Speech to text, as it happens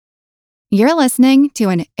You're listening to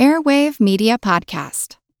an Airwave Media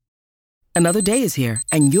Podcast. Another day is here,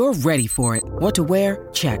 and you're ready for it. What to wear?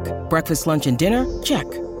 Check. Breakfast, lunch, and dinner? Check.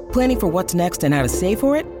 Planning for what's next and how to save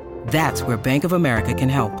for it? That's where Bank of America can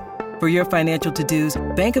help. For your financial to-dos,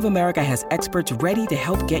 Bank of America has experts ready to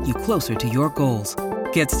help get you closer to your goals.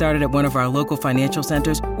 Get started at one of our local financial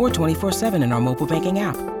centers or 24/7 in our mobile banking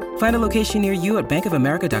app. Find a location near you at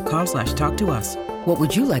bankofamerica.com/talktous. What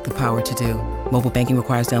would you like the power to do? Mobile banking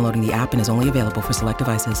requires downloading the app and is only available for select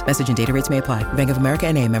devices. Message and data rates may apply. Bank of America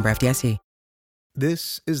N.A., member FDIC.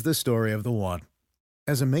 This is the story of the one.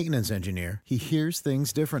 As a maintenance engineer, he hears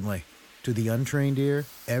things differently. To the untrained ear,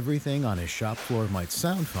 everything on his shop floor might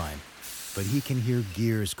sound fine, but he can hear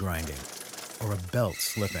gears grinding or a belt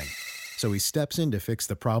slipping. So he steps in to fix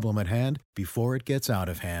the problem at hand before it gets out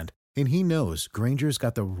of hand. And he knows Grainger's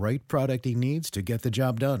got the right product he needs to get the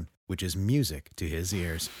job done, which is music to his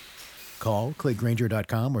ears. Call, click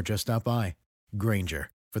Grainger.com, or just stop by.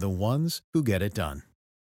 Grainger, for the ones who get it done.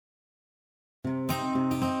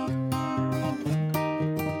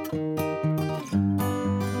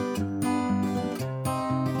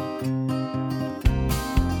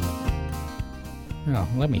 Oh,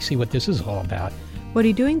 let me see what this is all about. What are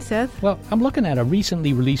you doing, Seth? Well, I'm looking at a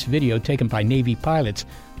recently released video taken by Navy pilots.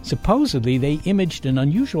 Supposedly, they imaged an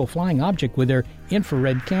unusual flying object with their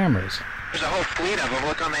infrared cameras. There's a whole fleet of them.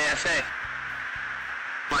 Look on the ASA.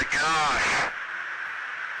 My gosh.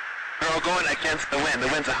 They're all going against the wind. The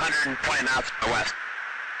wind's 120 knots to the west.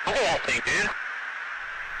 Look at that thing, dude.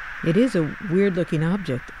 It is a weird-looking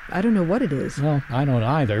object. I don't know what it is. Well, I don't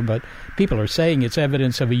either, but people are saying it's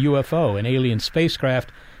evidence of a UFO, an alien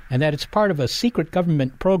spacecraft, and that it's part of a secret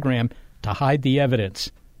government program to hide the evidence.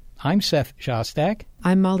 I'm Seth Shostak.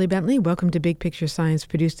 I'm Molly Bentley. Welcome to Big Picture Science,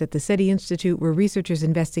 produced at the SETI Institute, where researchers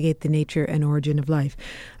investigate the nature and origin of life.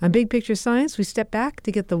 On Big Picture Science, we step back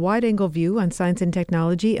to get the wide-angle view on science and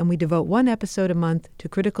technology, and we devote one episode a month to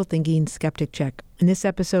critical thinking Skeptic Check. In this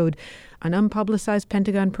episode, an unpublicized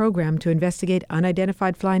Pentagon program to investigate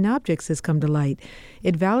unidentified flying objects has come to light.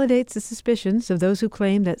 It validates the suspicions of those who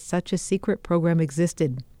claim that such a secret program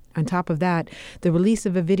existed. On top of that, the release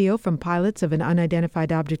of a video from pilots of an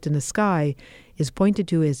unidentified object in the sky is pointed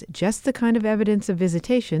to as just the kind of evidence of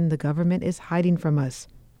visitation the government is hiding from us.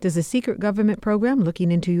 Does a secret government program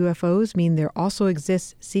looking into UFOs mean there also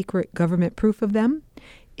exists secret government proof of them?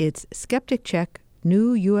 It's Skeptic Check,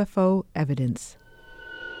 New UFO Evidence.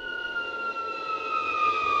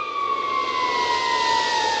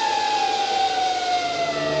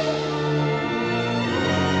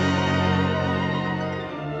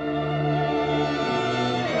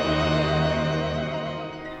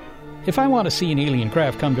 If I want to see an alien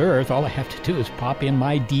craft come to Earth, all I have to do is pop in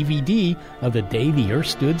my DVD of the day the Earth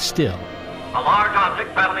stood still. A large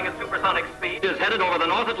object traveling at supersonic speed is headed over the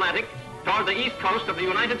North Atlantic toward the east coast of the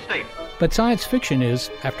United States. But science fiction is,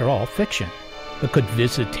 after all, fiction. But could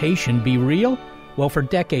visitation be real? Well, for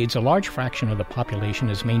decades, a large fraction of the population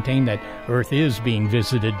has maintained that Earth is being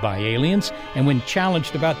visited by aliens, and when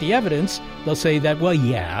challenged about the evidence, they'll say that, well,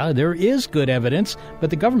 yeah, there is good evidence, but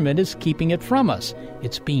the government is keeping it from us.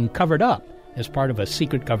 It's being covered up as part of a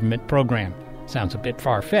secret government program. Sounds a bit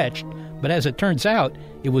far-fetched, but as it turns out,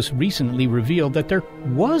 it was recently revealed that there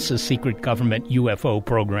was a secret government UFO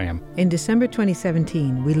program. In December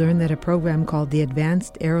 2017, we learned that a program called the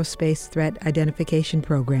Advanced Aerospace Threat Identification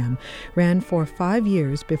Program ran for 5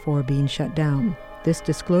 years before being shut down. This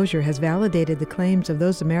disclosure has validated the claims of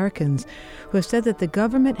those Americans who have said that the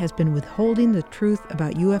government has been withholding the truth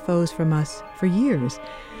about UFOs from us for years.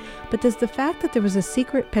 But does the fact that there was a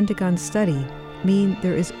secret Pentagon study mean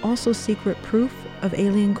there is also secret proof of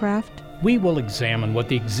alien craft? We will examine what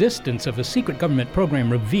the existence of a secret government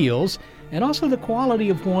program reveals, and also the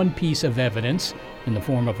quality of one piece of evidence in the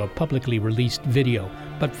form of a publicly released video.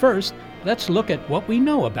 But first, let's look at what we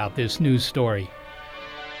know about this news story.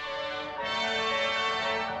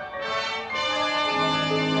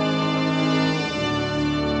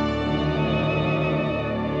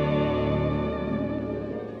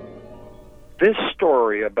 This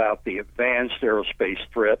story about the Advanced Aerospace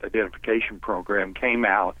Threat Identification Program came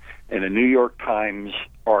out in a New York Times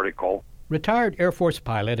article. Retired Air Force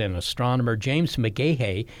pilot and astronomer James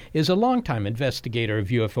McGahey is a longtime investigator of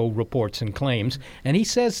UFO reports and claims, and he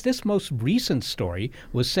says this most recent story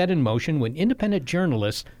was set in motion when independent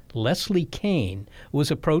journalist Leslie Kean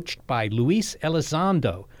was approached by Luis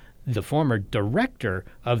Elizondo, the former director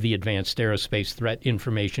of the Advanced Aerospace Threat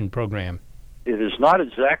Information Program. It is not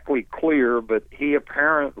exactly clear, but he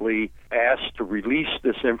apparently asked to release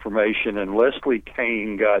this information, and Leslie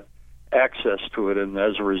Kean got access to it, and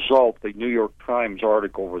as a result, the New York Times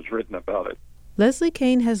article was written about it. Leslie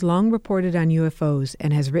Kean has long reported on UFOs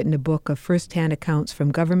and has written a book of first-hand accounts from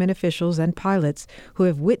government officials and pilots who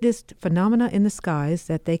have witnessed phenomena in the skies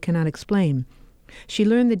that they cannot explain. She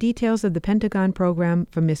learned the details of the Pentagon program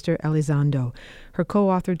from Mr. Elizondo. Her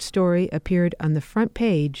co-authored story appeared on the front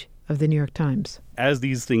page of the New York Times. As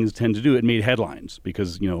these things tend to do, it made headlines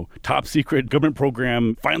because, top secret government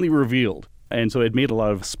program finally revealed. And so it made a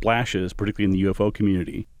lot of splashes, particularly in the UFO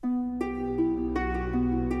community.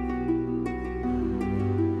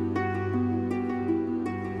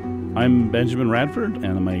 I'm Benjamin Radford, and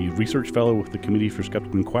I'm a research fellow with the Committee for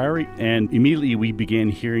Skeptical Inquiry. And immediately we began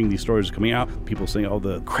hearing these stories coming out. People saying,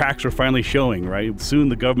 the cracks are finally showing, right? Soon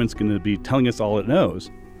the government's going to be telling us all it knows.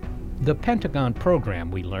 The Pentagon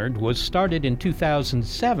program, we learned, was started in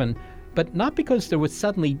 2007, but not because there was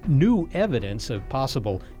suddenly new evidence of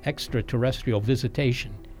possible extraterrestrial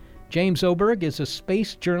visitation. James Oberg is a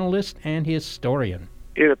space journalist and historian.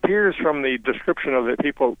 It appears from the description of the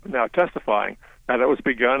people now testifying that it was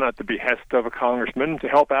begun at the behest of a congressman to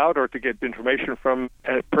help out or to get information from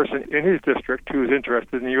a person in his district who is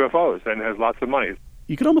interested in UFOs and has lots of money.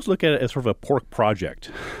 You could almost look at it as sort of a pork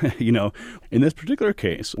project. In this particular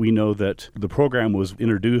case, we know that the program was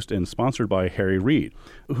introduced and sponsored by Harry Reid,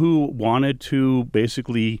 who wanted to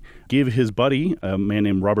basically give his buddy, a man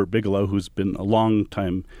named Robert Bigelow, who's been a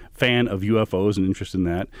long-time fan of UFOs and interested in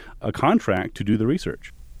that, a contract to do the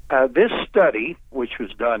research. This study, which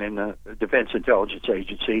was done in the Defense Intelligence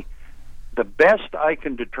Agency, the best I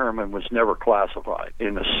can determine was never classified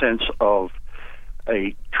in the sense of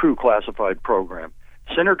a true classified program.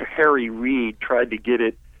 Senator Harry Reid tried to get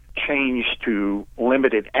it changed to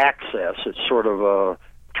limited access. It's sort of a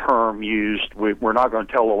term used. We're not going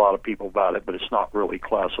to tell a lot of people about it, but it's not really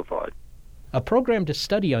classified. A program to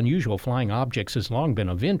study unusual flying objects has long been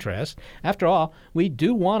of interest. After all, we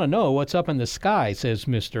do want to know what's up in the sky, says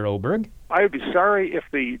Mr. Oberg. I would be sorry if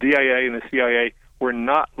the DIA and the CIA were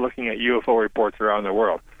not looking at UFO reports around the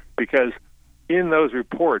world, because in those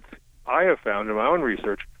reports, I have found in my own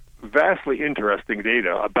research vastly interesting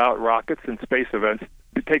data about rockets and space events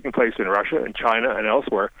taking place in Russia and China and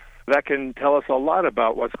elsewhere that can tell us a lot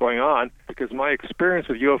about what's going on, because my experience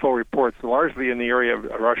with UFO reports, largely in the area of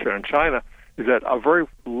Russia and China, is that a very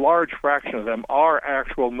large fraction of them are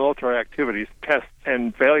actual military activities, tests,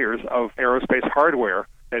 and failures of aerospace hardware.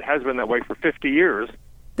 It has been that way for 50 years.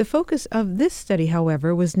 The focus of this study,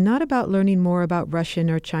 however, was not about learning more about Russian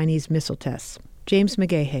or Chinese missile tests. James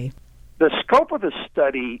McGahey. The scope of the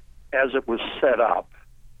study, as it was set up,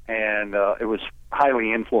 and it was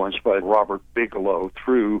highly influenced by Robert Bigelow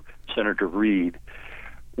through Senator Reid,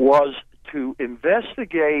 was to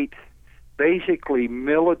investigate basically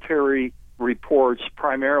military reports,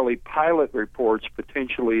 primarily pilot reports,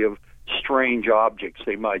 potentially of strange objects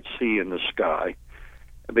they might see in the sky,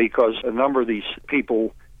 because a number of these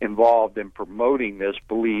people involved in promoting this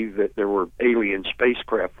believed that there were alien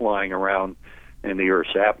spacecraft flying around in the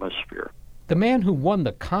Earth's atmosphere. The man who won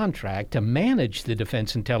the contract to manage the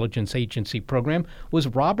Defense Intelligence Agency program was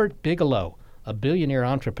Robert Bigelow, a billionaire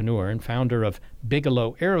entrepreneur and founder of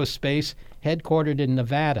Bigelow Aerospace, headquartered in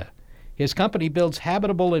Nevada. His company builds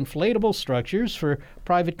habitable inflatable structures for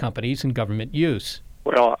private companies and government use.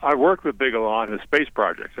 Well, I worked with Bigelow on his space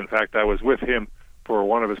projects. In fact, I was with him for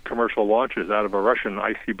one of his commercial launches out of a Russian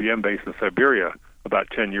ICBM base in Siberia about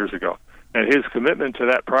 10 years ago. And his commitment to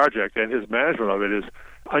that project and his management of it is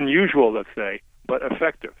unusual, let's say, but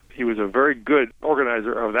effective. He was a very good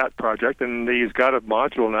organizer of that project, and he's got a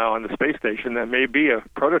module now on the space station that may be a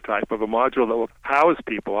prototype of a module that will house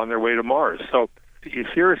people on their way to Mars. So he's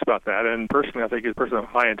serious about that, and personally I think he's a person of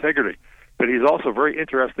high integrity. But he's also very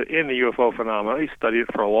interested in the UFO phenomena. He studied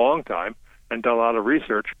it for a long time and done a lot of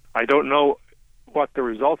research. I don't know what the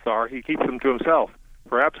results are. He keeps them to himself.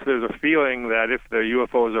 Perhaps there's a feeling that if the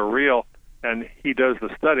UFOs are real and he does the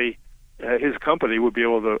study, his company would be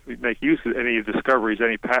able to make use of any discoveries,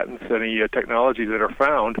 any patents, any technologies that are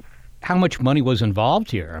found. How much money was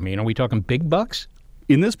involved here? I mean, are we talking big bucks?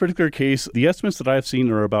 In this particular case, the estimates that I've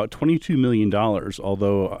seen are about $22 million,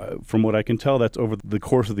 although from what I can tell, that's over the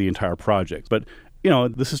course of the entire project. But,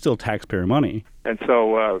 this is still taxpayer money. And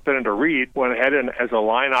so Senator Reid went ahead and, as a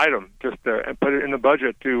line item, just put it in the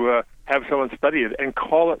budget to have someone study it and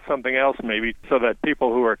call it something else maybe, so that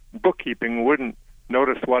people who are bookkeeping wouldn't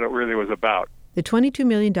notice what it really was about. The $22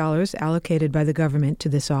 million allocated by the government to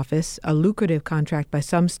this office, a lucrative contract by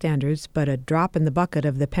some standards, but a drop in the bucket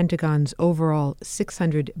of the Pentagon's overall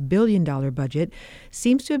 $600 billion budget,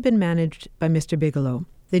 seems to have been managed by Mr. Bigelow.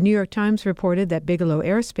 The New York Times reported that Bigelow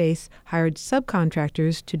Aerospace hired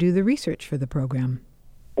subcontractors to do the research for the program.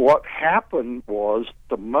 What happened was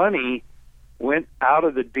the money went out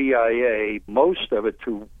of the DIA, most of it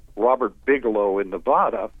to Robert Bigelow in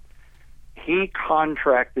Nevada. He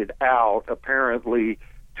contracted out, apparently,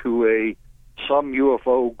 to some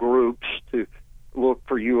UFO groups to look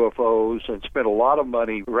for UFOs and spent a lot of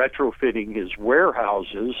money retrofitting his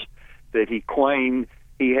warehouses that he claimed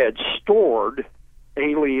he had stored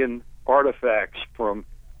alien artifacts from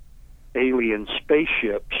alien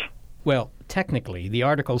spaceships. Well, technically, the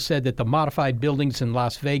article said that the modified buildings in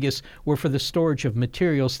Las Vegas were for the storage of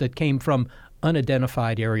materials that came from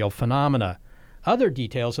unidentified aerial phenomena. Other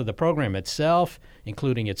details of the program itself,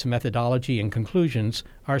 including its methodology and conclusions,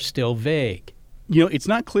 are still vague. You know, it's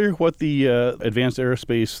not clear what the Advanced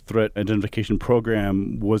Aerospace Threat Identification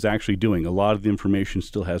Program was actually doing. A lot of the information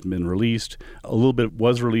still hasn't been released. A little bit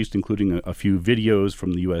was released, including a few videos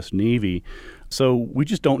from the U.S. Navy. So we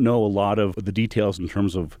just don't know a lot of the details in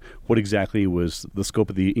terms of what exactly was the scope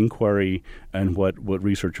of the inquiry and what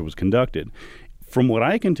research was conducted. From what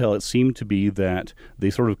I can tell, it seemed to be that they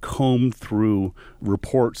sort of combed through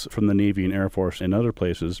reports from the Navy and Air Force and other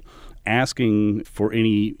places, asking for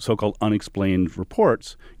any so-called unexplained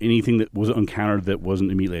reports, anything that was encountered that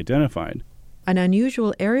wasn't immediately identified. An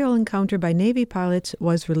unusual aerial encounter by Navy pilots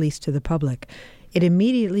was released to the public. It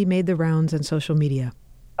immediately made the rounds on social media.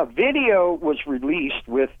 A video was released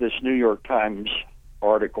with this New York Times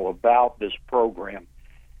article about this program.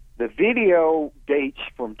 The video dates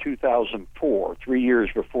from 2004, 3 years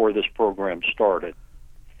before this program started.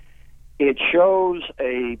 It shows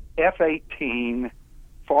a F-18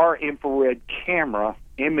 far-infrared camera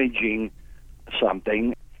imaging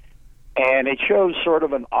something, and it shows sort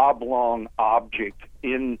of an oblong object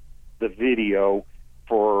in the video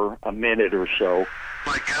for a minute or so.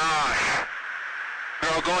 My gosh.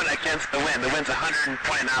 They're all going against the wind. The wind's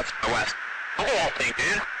 120 knots to the west. Look at that thing,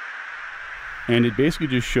 dude. And it basically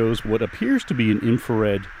just shows what appears to be an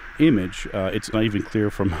infrared image. It's not even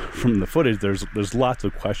clear from the footage. There's lots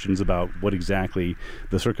of questions about what exactly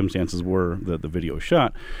the circumstances were that the video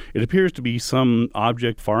shot. It appears to be some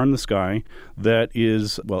object far in the sky that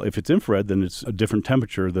is, well, if it's infrared, then it's a different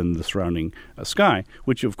temperature than the surrounding sky,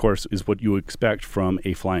 which, of course, is what you expect from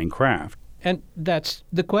a flying craft. And that's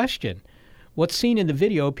the question. What's seen in the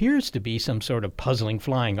video appears to be some sort of puzzling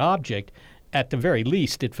flying object. At the very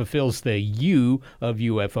least, it fulfills the U of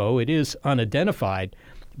UFO. It is unidentified.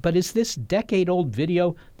 But is this decade-old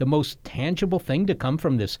video the most tangible thing to come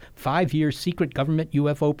from this 5-year secret government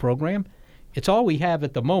UFO program? It's all we have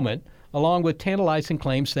at the moment, along with tantalizing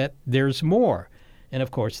claims that there's more. And,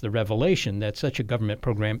 of course, the revelation that such a government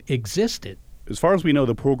program existed. As far as we know,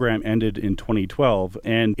 the program ended in 2012,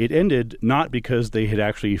 and it ended not because they had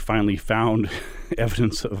actually finally found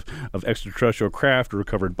evidence of extraterrestrial craft or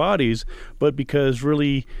recovered bodies, but because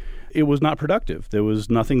really it was not productive. There was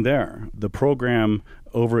nothing there. The program,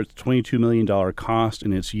 over its $22 million cost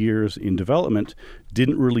in its years in development,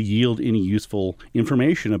 didn't really yield any useful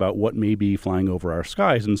information about what may be flying over our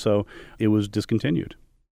skies, and so it was discontinued.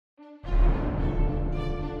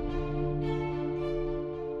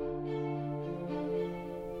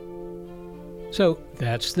 So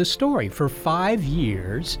that's the story. For 5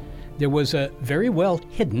 years, there was a very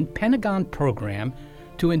well-hidden Pentagon program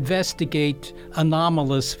to investigate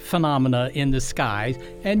anomalous phenomena in the skies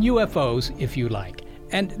and UFOs, if you like.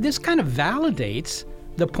 And this kind of validates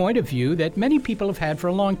the point of view that many people have had for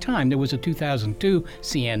a long time. There was a 2002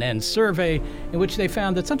 CNN survey in which they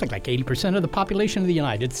found that something like 80% of the population of the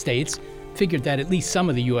United States figured that at least some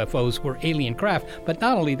of the UFOs were alien craft. But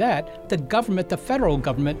not only that, the government, the federal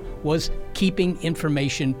government, was keeping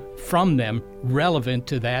information from them relevant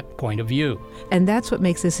to that point of view. And that's what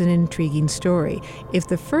makes this an intriguing story. If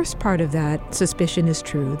the first part of that suspicion is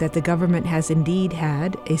true, that the government has indeed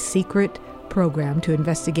had a secret program to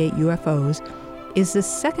investigate UFOs, is the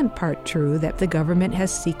second part true, that the government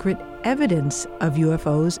has secret evidence of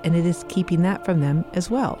UFOs and it is keeping that from them as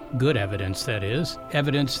well? Good evidence, that is.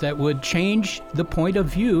 Evidence that would change the point of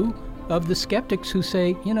view of the skeptics who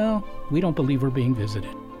say, you know, we don't believe we're being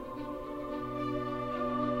visited.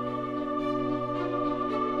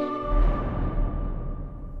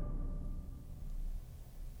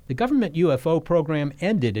 The government UFO program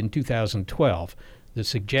ended in 2012. The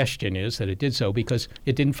suggestion is that it did so because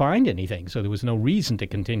it didn't find anything, so there was no reason to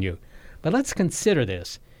continue. But let's consider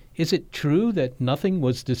this. Is it true that nothing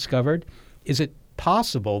was discovered? Is it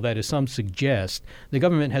possible that, as some suggest, the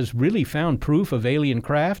government has really found proof of alien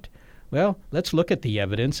craft? Well, let's look at the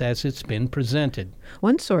evidence as it's been presented.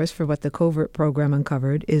 One source for what the covert program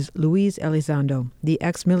uncovered is Luis Elizondo, the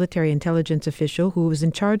ex-military intelligence official who was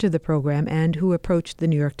in charge of the program and who approached the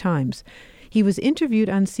New York Times. He was interviewed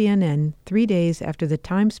on CNN 3 days after the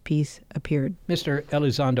Times piece appeared. Mr.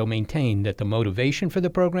 Elizondo maintained that the motivation for the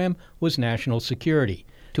program was national security,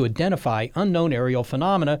 to identify unknown aerial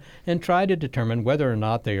phenomena and try to determine whether or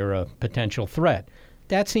not they are a potential threat.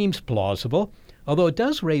 That seems plausible, although it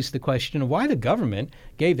does raise the question of why the government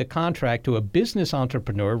gave the contract to a business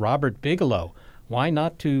entrepreneur, Robert Bigelow. Why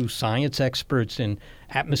not to science experts in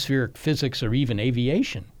atmospheric physics or even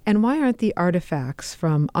aviation? And why aren't the artifacts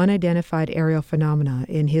from unidentified aerial phenomena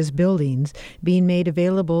in his buildings being made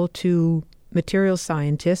available to materials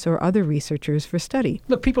scientists or other researchers for study?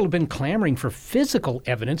 Look, people have been clamoring for physical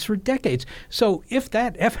evidence for decades. So if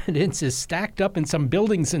that evidence is stacked up in some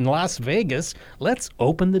buildings in Las Vegas, let's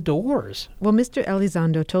open the doors. Well, Mr.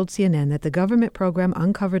 Elizondo told CNN that the government program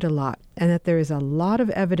uncovered a lot and that there is a lot of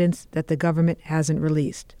evidence that the government hasn't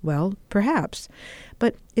released. Well, perhaps.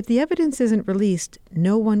 But if the evidence isn't released,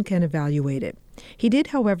 no one can evaluate it. He did,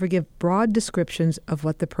 however, give broad descriptions of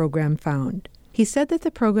what the program found. He said that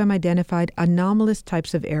the program identified anomalous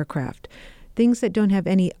types of aircraft, things that don't have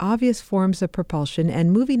any obvious forms of propulsion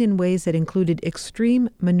and moving in ways that included extreme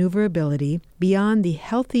maneuverability beyond the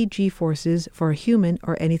healthy G-forces for a human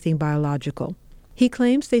or anything biological. He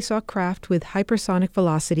claims they saw craft with hypersonic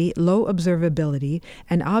velocity, low observability,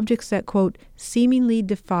 and objects that, quote, seemingly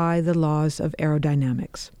defy the laws of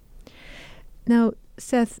aerodynamics. Now,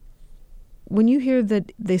 Seth, when you hear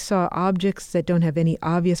that they saw objects that don't have any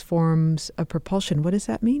obvious forms of propulsion, what does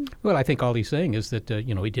that mean? Well, I think all he's saying is that,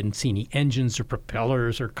 he didn't see any engines or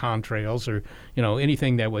propellers or contrails or,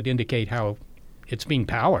 anything that would indicate how it's being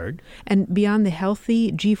powered. And beyond the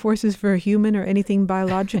healthy G-forces for a human or anything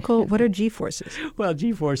biological, what are G-forces? Well,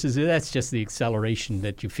 G-forces, that's just the acceleration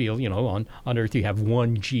that you feel, on Earth you have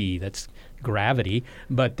 1 G, that's gravity.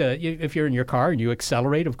 But if you're in your car and you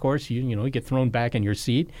accelerate, of course, you get thrown back in your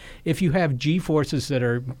seat. If you have G-forces that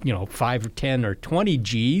are, 5 or 10 or 20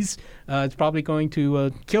 Gs, it's probably going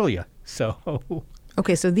to kill you. So...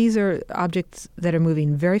 Okay, so these are objects that are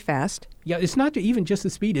moving very fast. Yeah, it's not even just the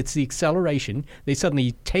speed, it's the acceleration. They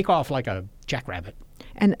suddenly take off like a jackrabbit.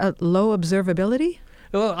 And a low observability?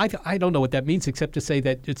 Well, I don't know what that means except to say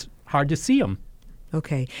that it's hard to see them.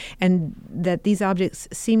 Okay, and that these objects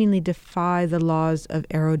seemingly defy the laws of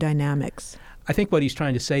aerodynamics. I think what he's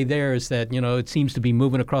trying to say there is that, it seems to be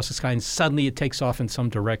moving across the sky and suddenly it takes off in some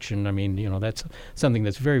direction. I mean, that's something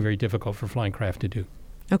that's very, very difficult for flying craft to do.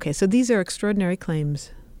 Okay, so these are extraordinary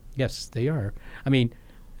claims. Yes, they are. I mean,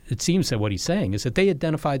 it seems that what he's saying is that they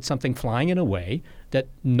identified something flying in a way that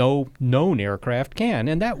no known aircraft can,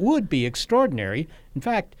 and that would be extraordinary. In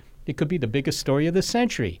fact, it could be the biggest story of the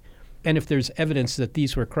century. And if there's evidence that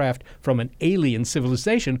these were craft from an alien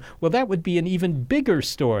civilization, well, that would be an even bigger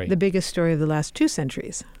story. The biggest story of the last 2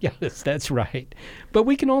 centuries. Yes, that's right. But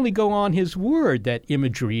we can only go on his word that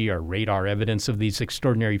imagery or radar evidence of these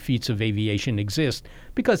extraordinary feats of aviation exist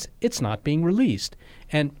because it's not being released.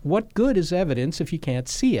 And what good is evidence if you can't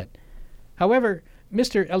see it? However,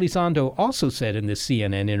 Mr. Elizondo also said in this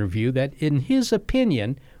CNN interview that in his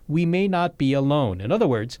opinion, we may not be alone. In other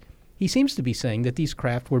words, he seems to be saying that these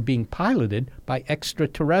craft were being piloted by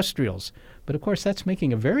extraterrestrials. But of course, that's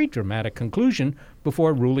making a very dramatic conclusion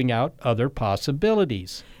before ruling out other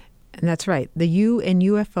possibilities. And that's right. The U in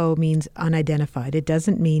UFO means unidentified. It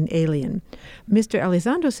doesn't mean alien. Mr.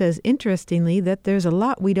 Elizondo says, interestingly, that there's a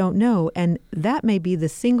lot we don't know, and that may be the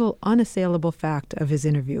single unassailable fact of his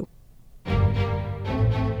interview.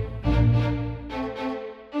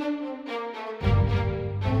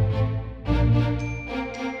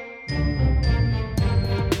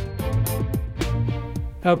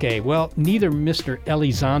 Okay, well, neither Mr.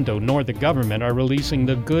 Elizondo nor the government are releasing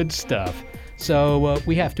the good stuff. So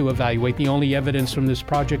we have to evaluate the only evidence from this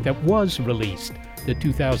project that was released, the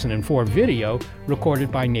 2004 video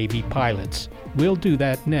recorded by Navy pilots. We'll do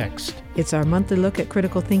that next. It's our monthly look at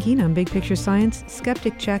critical thinking on Big Picture Science.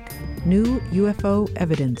 Skeptic Check, New UFO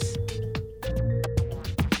Evidence.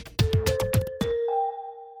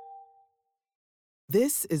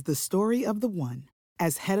 This is the story of the one.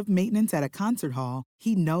 As head of maintenance at a concert hall,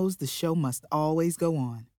 he knows the show must always go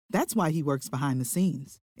on. That's why he works behind the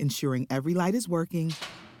scenes, ensuring every light is working,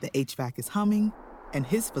 the HVAC is humming, and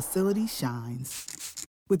his facility shines.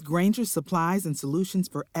 With Grainger's supplies and solutions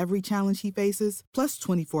for every challenge he faces, plus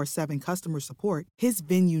 24/7 customer support, his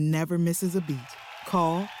venue never misses a beat.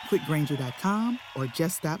 Call quickgrainger.com or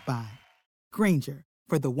just stop by. Grainger,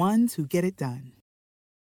 for the ones who get it done.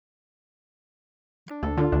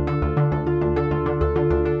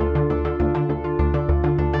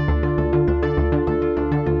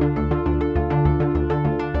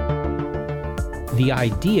 The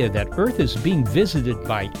idea that Earth is being visited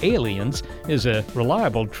by aliens is a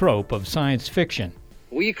reliable trope of science fiction.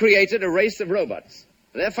 We created a race of robots.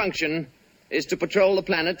 Their function is to patrol the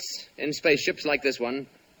planets in spaceships like this one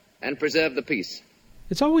and preserve the peace.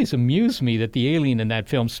 It's always amused me that the alien in that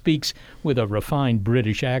film speaks with a refined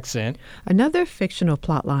British accent. Another fictional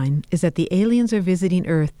plotline is that the aliens are visiting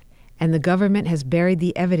Earth and the government has buried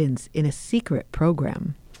the evidence in a secret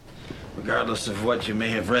program. Regardless of what you may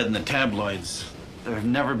have read in the tabloids, there have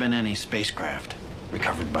never been any spacecraft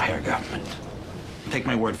recovered by our government. Take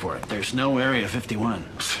my word for it. There's no Area 51.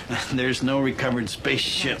 There's no recovered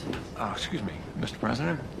spaceship. Excuse me, Mr.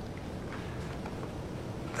 President.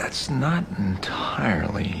 That's not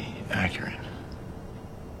entirely accurate.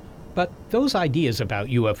 But those ideas about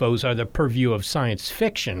UFOs are the purview of science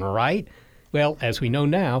fiction, right? Well, as we know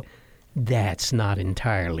now, that's not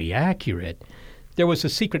entirely accurate. There was a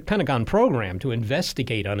secret Pentagon program to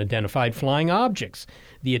investigate unidentified flying objects.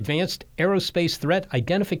 The Advanced Aerospace Threat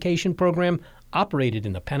Identification Program operated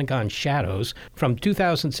in the Pentagon shadows from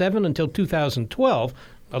 2007 until 2012,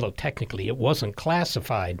 although technically it wasn't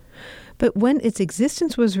classified. But when its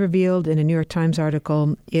existence was revealed in a New York Times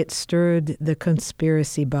article, it stirred the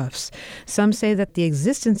conspiracy buffs. Some say that the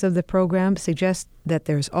existence of the program suggests that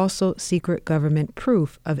there's also secret government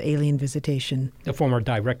proof of alien visitation. The former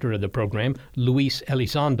director of the program, Luis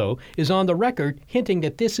Elizondo, is on the record hinting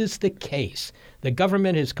that this is the case. The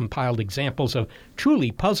government has compiled examples of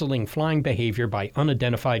truly puzzling flying behavior by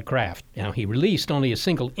unidentified craft. Now, he released only a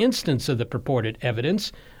single instance of the purported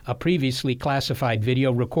evidence, a previously classified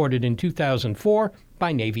video recorded in 2004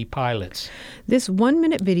 by Navy pilots. This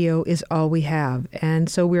 1-minute video is all we have, and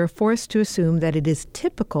so we are forced to assume that it is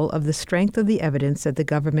typical of the strength of the evidence that the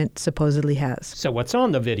government supposedly has. So what's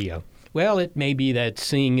on the video? Well, it may be that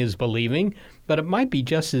seeing is believing, but it might be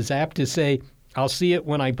just as apt to say, I'll see it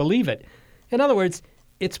when I believe it. In other words,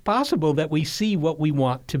 it's possible that we see what we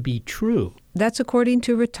want to be true. That's according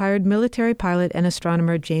to retired military pilot and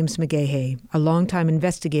astronomer James McGahey, a longtime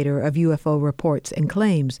investigator of UFO reports and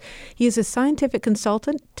claims. He is a scientific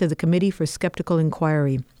consultant to the Committee for Skeptical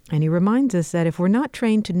Inquiry, and he reminds us that if we're not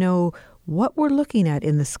trained to know what we're looking at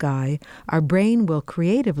in the sky, our brain will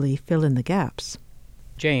creatively fill in the gaps.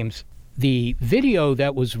 James, the video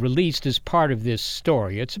that was released as part of this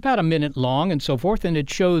story, it's about a minute long and so forth, and it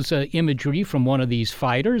shows imagery from one of these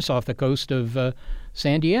fighters off the coast of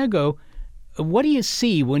San Diego. What do you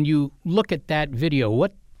see when you look at that video?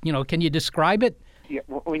 Can you describe it? Yeah,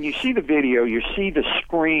 when you see the video, you see the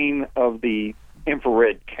screen of the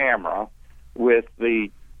infrared camera with the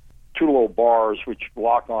two little bars which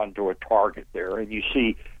lock onto a target there, and you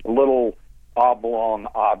see a little oblong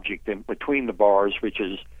object in between the bars, which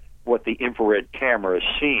is what the infrared camera is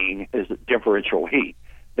seeing as differential heat.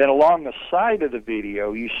 Then along the side of the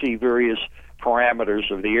video, you see various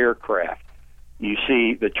parameters of the aircraft. You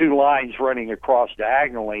see the two lines running across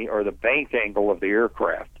diagonally are the bank angle of the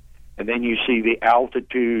aircraft. And then you see the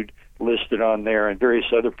altitude listed on there and various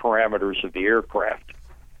other parameters of the aircraft.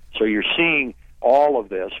 So you're seeing all of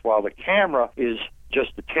this while the camera is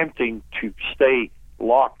just attempting to stay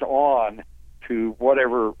locked on to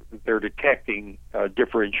whatever they're detecting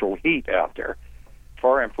differential heat out there.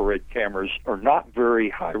 Far infrared cameras are not very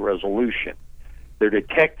high resolution. They're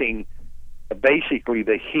detecting basically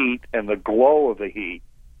the heat and the glow of the heat,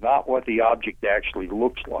 not what the object actually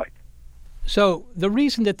looks like. So the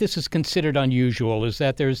reason that this is considered unusual is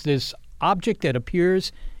that there's this object that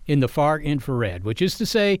appears in the far infrared, which is to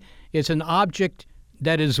say it's an object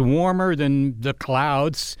that is warmer than the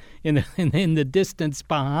clouds in the distance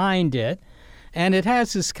behind it. And it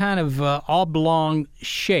has this kind of oblong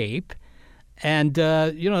shape. And,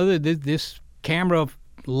 this camera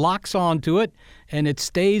locks onto it, and it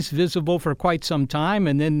stays visible for quite some time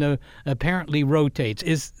and then apparently rotates.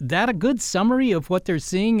 Is that a good summary of what they're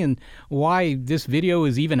seeing and why this video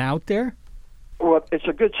is even out there? Well, it's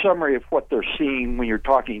a good summary of what they're seeing when you're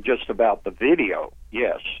talking just about the video,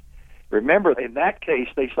 yes. Remember, in that case,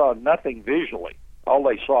 they saw nothing visually. All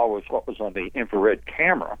they saw was what was on the infrared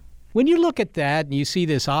camera. When you look at that and you see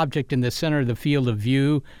this object in the center of the field of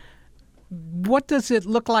view, what does it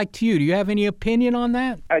look like to you? Do you have any opinion on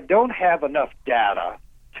that? I don't have enough data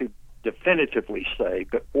to definitively say,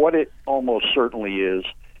 but what it almost certainly is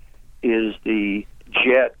the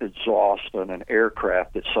jet exhaust on an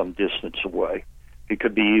aircraft that's some distance away. It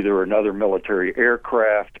could be either another military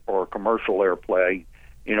aircraft or a commercial airplane,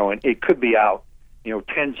 and it could be out,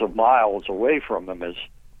 tens of miles away from them as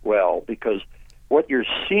well, because what you're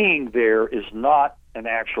seeing there is not an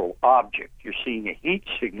actual object. You're seeing a heat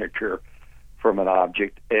signature from an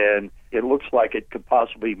object, and it looks like it could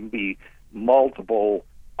possibly be multiple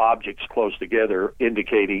objects close together,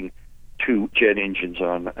 indicating two jet engines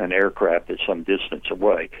on an aircraft at some distance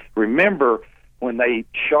away. Remember, when they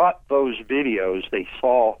shot those videos, they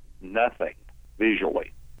saw nothing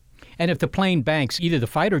visually. And if the plane banks, either the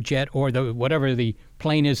fighter jet or the whatever the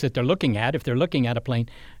plane is that they're looking at, if they're looking at a plane,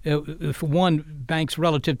 if one banks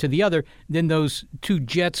relative to the other, then those two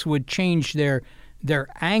jets would change their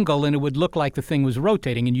angle, and it would look like the thing was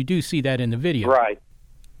rotating. And you do see that in the video. Right.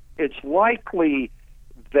 It's likely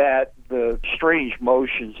that the strange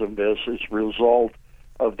motions of this is a result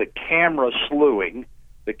of the camera slewing.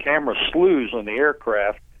 The camera slews on the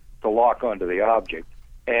aircraft to lock onto the object,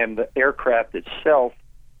 and the aircraft itself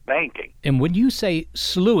banking. And when you say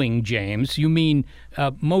slewing, James, you mean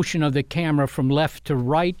motion of the camera from left to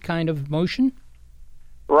right kind of motion?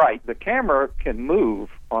 Right. The camera can move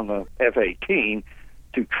on the F-18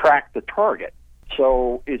 to track the target.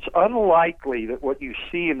 So it's unlikely that what you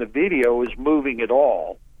see in the video is moving at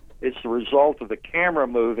all. It's the result of the camera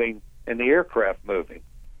moving and the aircraft moving.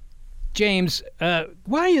 James,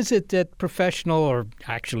 why is it that professional or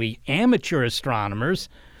actually amateur astronomers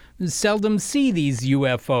seldom see these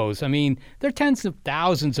UFOs? I mean, there are tens of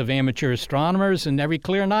thousands of amateur astronomers, and every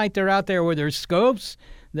clear night they're out there with their scopes.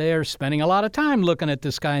 They're spending a lot of time looking at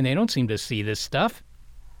the sky, and they don't seem to see this stuff.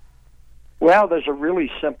 Well, there's a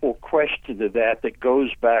really simple question to that goes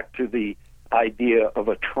back to the idea of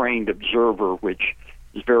a trained observer, which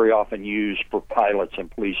is very often used for pilots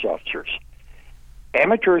and police officers.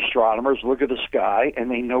 Amateur astronomers look at the sky, and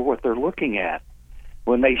they know what they're looking at.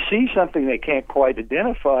 When they see something they can't quite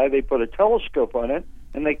identify, they put a telescope on it,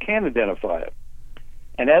 and they can identify it.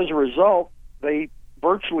 And as a result, they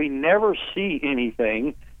virtually never see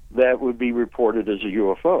anything that would be reported as a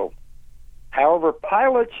UFO. However,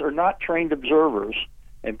 pilots are not trained observers,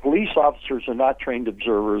 and police officers are not trained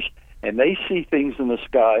observers, and they see things in the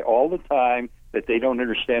sky all the time that they don't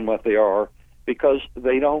understand what they are because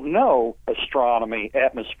they don't know astronomy,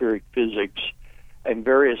 atmospheric physics, and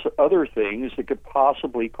various other things that could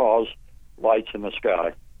possibly cause lights in the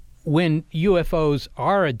sky. When UFOs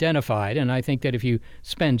are identified, and I think that if you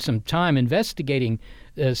spend some time investigating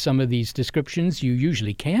some of these descriptions, you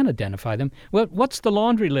usually can identify them. Well, what's the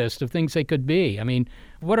laundry list of things they could be? I mean,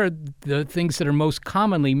 what are the things that are most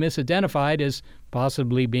commonly misidentified as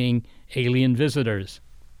possibly being alien visitors?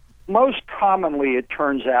 Most commonly, it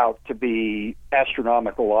turns out to be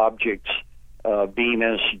astronomical objects,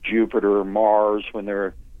 Venus, Jupiter, Mars, when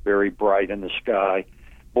they're very bright in the sky.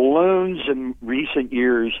 Balloons in recent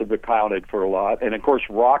years have accounted for a lot, and of course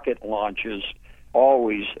rocket launches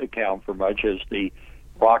always account for much as the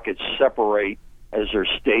rockets separate as they're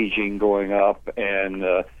staging going up, and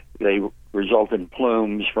they result in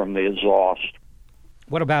plumes from the exhaust.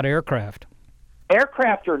 What about aircraft?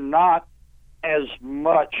 Aircraft are not as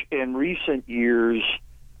much in recent years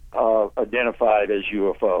identified as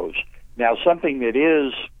UFOs. Now, something that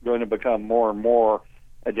is going to become more and more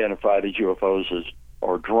identified as UFOs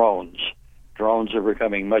are drones. Drones are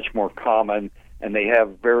becoming much more common, and they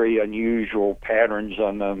have very unusual patterns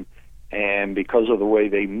on them. And because of the way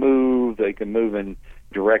they move, they can move in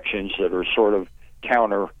directions that are sort of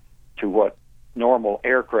counter to what normal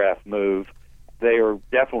aircraft move. They are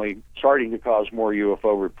definitely starting to cause more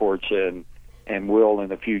UFO reports and will in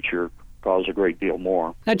the future cause a great deal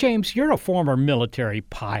more. Now, James, you're a former military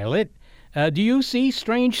pilot. Do you see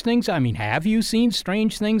strange things? I mean, have you seen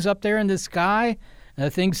strange things up there in the sky?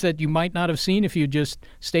 Things that you might not have seen if you just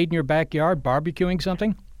stayed in your backyard barbecuing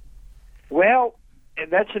something? Well,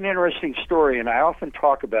 that's an interesting story, and I often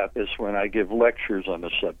talk about this when I give lectures on the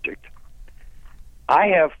subject. I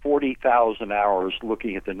have 40,000 hours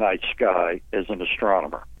looking at the night sky as an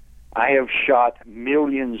astronomer. I have shot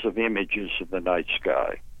millions of images of the night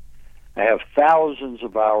sky. I have thousands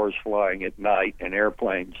of hours flying at night in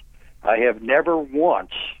airplanes. I have never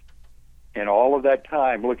once, in all of that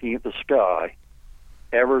time looking at the sky,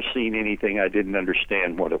 ever seen anything I didn't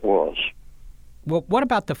understand what it was. Well, what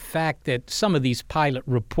about the fact that some of these pilot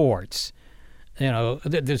reports,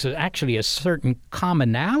 there's actually a certain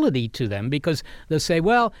commonality to them, because they'll say,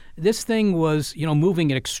 well, this thing was,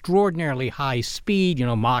 moving at extraordinarily high speed,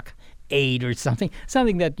 Mach 8 or something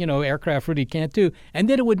that, aircraft really can't do, and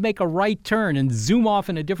then it would make a right turn and zoom off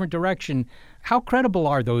in a different direction. How credible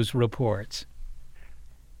are those reports?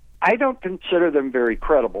 I don't consider them very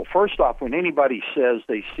credible. First off, when anybody says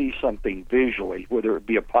they see something visually, whether it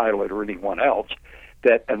be a pilot or anyone else,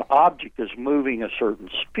 that an object is moving a certain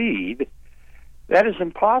speed, that is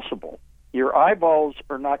impossible. Your eyeballs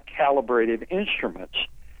are not calibrated instruments.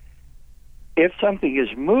 If something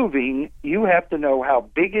is moving, you have to know how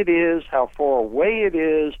big it is, how far away it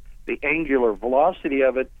is, the angular velocity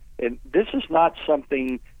of it, and this is not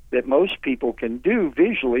something that most people can do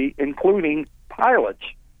visually, including pilots.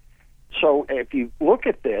 So if you look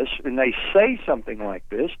at this and they say something like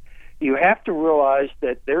this, you have to realize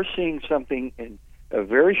that they're seeing something in a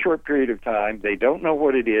very short period of time. They don't know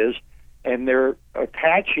what it is, and they're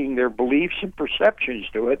attaching their beliefs and perceptions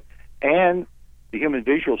to it. And the human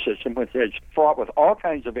visual system, which is fraught with all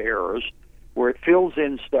kinds of errors, where it fills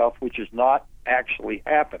in stuff which is not actually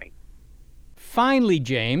happening. Finally,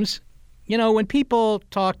 James, when people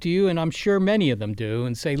talk to you, and I'm sure many of them do,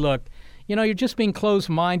 and say, look, you're just being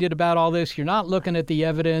closed-minded about all this. You're not looking at the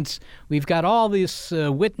evidence. We've got all this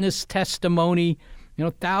witness testimony,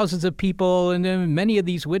 thousands of people, and then many of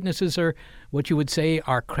these witnesses are what you would say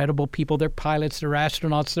are credible people. They're pilots, they're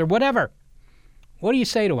astronauts, they're whatever. What do you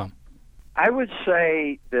say to them? I would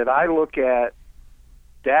say that I look at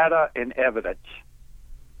data and evidence.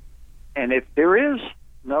 And if there is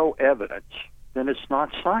no evidence, then it's not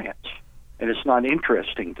science, and it's not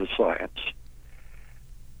interesting to science.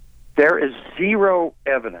 There is zero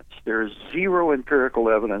evidence. There is zero empirical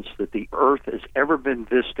evidence that the Earth has ever been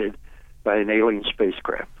visited by an alien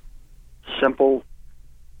spacecraft. Simple.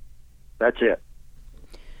 That's it.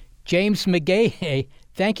 James McGahey,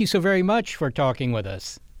 thank you so very much for talking with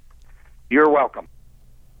us. You're welcome.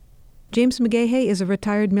 James McGahey is a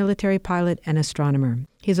retired military pilot and astronomer.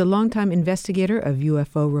 He's a longtime investigator of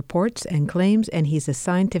UFO reports and claims, and he's a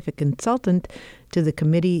scientific consultant to the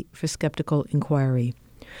Committee for Skeptical Inquiry.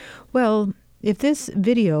 Well, if this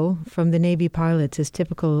video from the Navy pilots is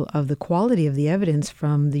typical of the quality of the evidence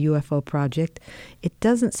from the UFO project, it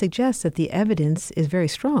doesn't suggest that the evidence is very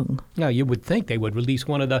strong. Now, you would think they would release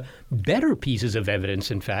one of the better pieces of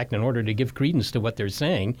evidence, in fact, in order to give credence to what they're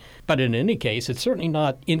saying. But in any case, it's certainly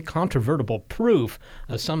not incontrovertible proof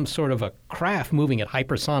of some sort of a craft moving at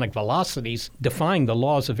hypersonic velocities, defying the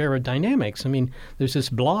laws of aerodynamics. I mean, there's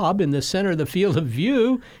this blob in the center of the field of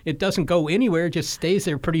view. It doesn't go anywhere, it just stays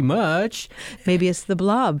there pretty much. Maybe it's the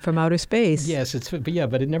blob from outer space. Yes,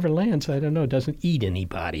 but it never lands. I don't know. It doesn't eat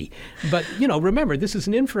anybody. But, remember, this is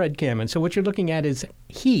an infrared camera, so what you're looking at is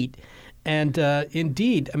heat. And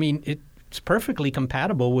indeed, I mean, it's perfectly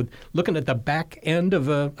compatible with looking at the back end of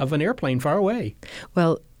an airplane far away.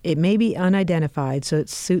 Well, it may be unidentified, so it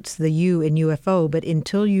suits the U in UFO, but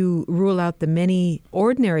until you rule out the many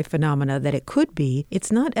ordinary phenomena that it could be,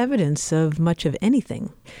 it's not evidence of much of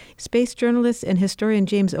anything. Space journalist and historian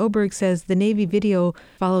James Oberg says the Navy video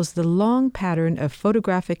follows the long pattern of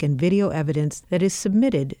photographic and video evidence that is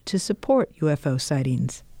submitted to support UFO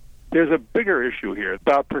sightings. There's a bigger issue here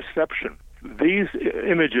about perception. These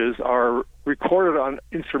images are recorded on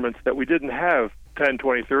instruments that we didn't have 10,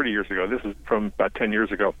 20, 30 years ago. This is from about 10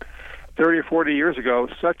 years ago. 30 or 40 years ago,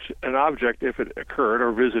 such an object, if it occurred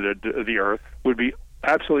or visited the Earth, would be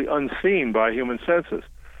absolutely unseen by human senses.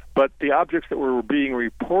 But the objects that were being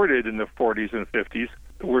reported in the 40s and 50s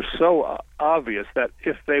were so obvious that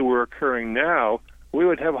if they were occurring now, we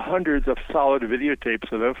would have hundreds of solid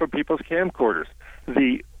videotapes of them from people's camcorders.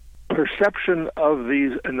 The perception of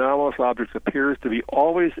these anomalous objects appears to be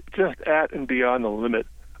always just at and beyond the limit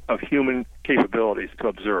of human capabilities to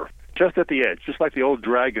observe, just at the edge, just like the old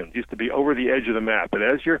dragons used to be over the edge of the map. But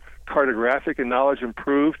as your cartographic and knowledge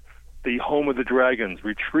improved, the home of the dragons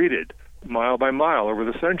retreated mile by mile over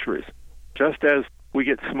the centuries. Just as we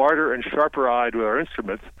get smarter and sharper-eyed with our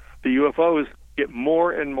instruments, the UFOs get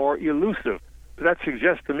more and more elusive. That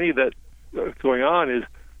suggests to me that what's going on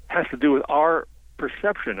has to do with our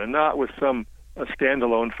perception and not with some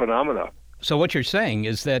standalone phenomena. So what you're saying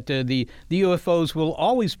is that the UFOs will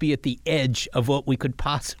always be at the edge of what we could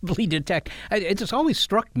possibly detect. It just always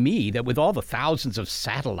struck me that with all the thousands of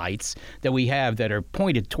satellites that we have that are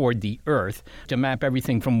pointed toward the Earth to map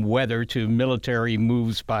everything from weather to military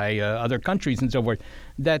moves by other countries and so forth,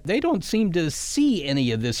 that they don't seem to see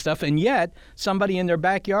any of this stuff, and yet somebody in their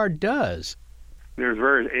backyard does. There's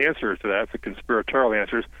various answers to that, the conspiratorial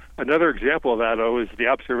answers. Another example of that, is the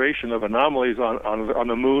observation of anomalies on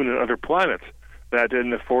the moon and other planets that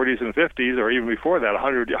in the 40s and 50s, or even before that,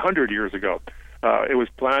 100 years ago, it was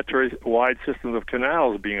planetary-wide systems of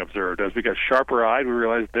canals being observed. As we got sharper-eyed, we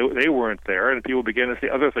realized they weren't there, and people began to see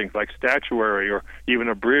other things like statuary or even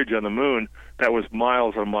a bridge on the moon that was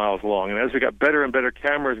miles and miles long. And as we got better and better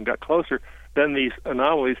cameras and got closer, then these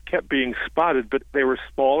anomalies kept being spotted, but they were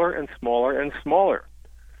smaller and smaller and smaller.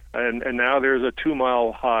 And now there's a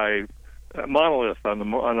 2-mile-high monolith on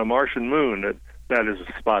a Martian moon that is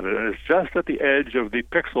spotted, and it's just at the edge of the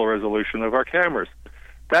pixel resolution of our cameras.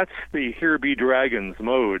 That's the here be dragons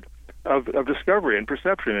mode of discovery and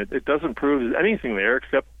perception. It doesn't prove there's anything there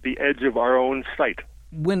except the edge of our own sight.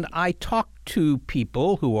 When I talk to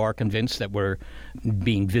people who are convinced that we're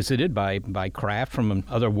being visited by craft from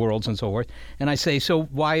other worlds and so forth. And I say, so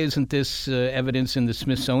why isn't this evidence in the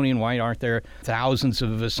Smithsonian? Why aren't there thousands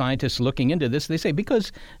of scientists looking into this? They say,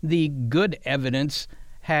 because the good evidence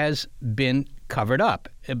has been covered up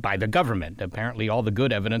by the government. Apparently, all the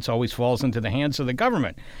good evidence always falls into the hands of the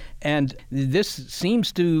government. And this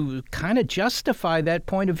seems to kind of justify that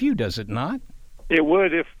point of view, does it not? It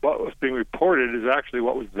would if what was being reported is actually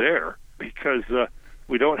what was there, because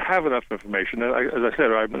we don't have enough information. As I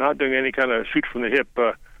said, I'm not doing any kind of shoot-from-the-hip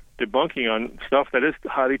debunking on stuff that is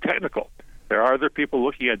highly technical. There are other people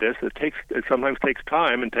looking at this. It sometimes takes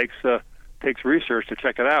time and takes research to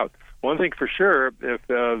check it out. One thing for sure, if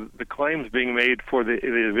the claims being made for the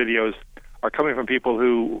videos are coming from people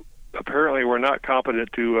who apparently were not competent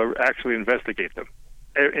to actually investigate them.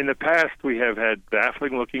 In the past, we have had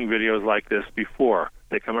baffling-looking videos like this before.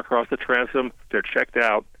 They come across the transom, they're checked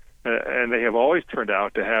out, and they have always turned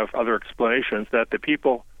out to have other explanations that the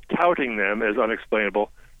people touting them as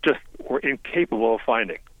unexplainable just were incapable of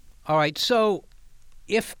finding. All right, so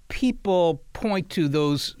if people point to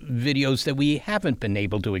those videos that we haven't been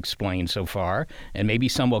able to explain so far, and maybe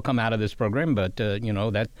some will come out of this program, but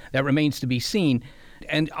that remains to be seen,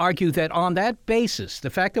 and argue that on that basis, the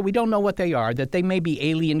fact that we don't know what they are, that they may be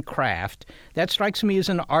alien craft, that strikes me as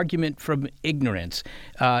an argument from ignorance.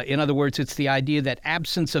 In other words, it's the idea that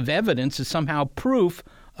absence of evidence is somehow proof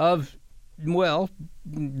of, well,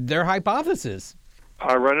 their hypothesis.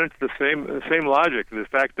 I run into the same logic. The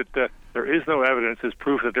fact that there is no evidence is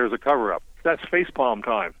proof that there's a cover-up. That's facepalm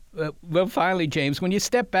time. Well, finally, James, when you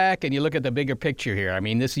step back and you look at the bigger picture here, I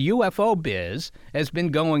mean, this UFO biz has been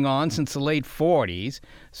going on since the late 40s,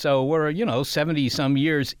 so we're, 70-some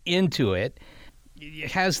years into it.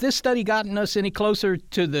 Has this study gotten us any closer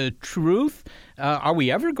to the truth? Are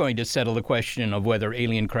we ever going to settle the question of whether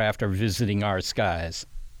alien craft are visiting our skies?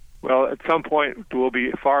 Well, at some point, we'll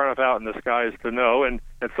be far enough out in the skies to know, and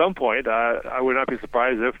at some point, I would not be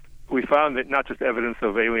surprised if we found that not just evidence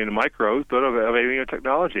of alien microbes, but of alien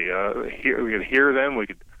technology. We could hear them, we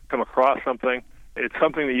could come across something. It's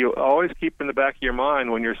something that you always keep in the back of your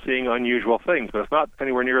mind when you're seeing unusual things, but it's not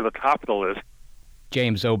anywhere near the top of the list.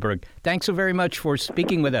 James Oberg, thanks so very much for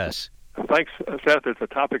speaking with us. Thanks, Seth. It's a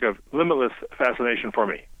topic of limitless fascination for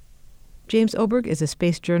me. James Oberg is a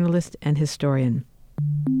space journalist and historian.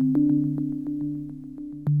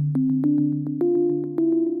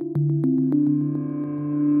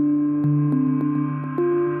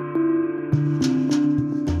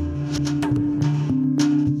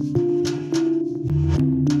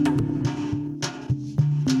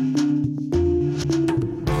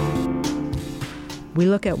 We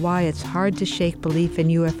look at why it's hard to shake belief in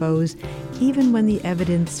UFOs, even when the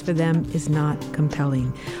evidence for them is not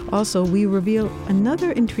compelling. Also, we reveal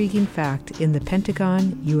another intriguing fact in the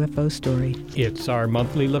Pentagon UFO story. It's our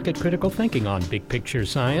monthly look at critical thinking on Big Picture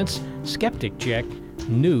Science, Skeptic Check,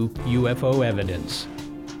 New UFO Evidence.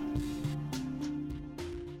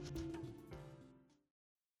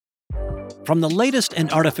 From the latest in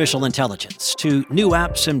artificial intelligence to new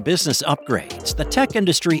apps and business upgrades, the tech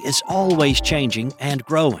industry is always changing and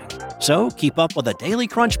growing. So keep up with the Daily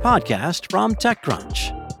Crunch podcast from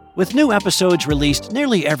TechCrunch. With new episodes released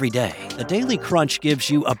nearly every day, the Daily Crunch gives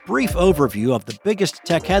you a brief overview of the biggest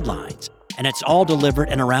tech headlines, and it's all delivered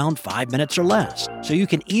in around 5 minutes or less, so you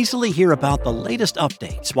can easily hear about the latest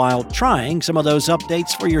updates while trying some of those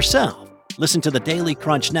updates for yourself. Listen to the Daily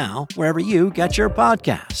Crunch now, wherever you get your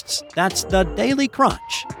podcasts. That's the Daily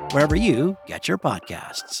Crunch, wherever you get your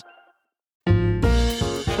podcasts.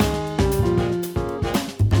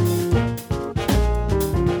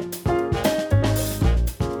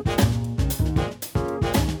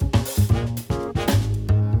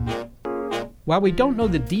 While we don't know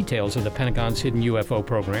the details of the Pentagon's hidden UFO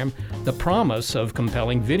program, the promise of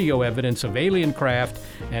compelling video evidence of alien craft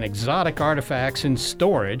and exotic artifacts in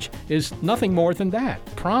storage is nothing more than that,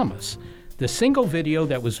 promise. The single video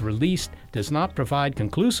that was released does not provide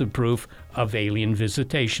conclusive proof of alien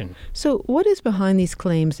visitation. So what is behind these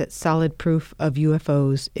claims that solid proof of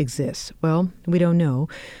UFOs exists? Well, we don't know,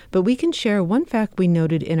 but we can share one fact we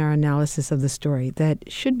noted in our analysis of the story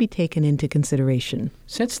that should be taken into consideration.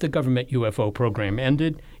 Since the government UFO program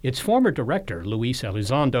ended, its former director, Luis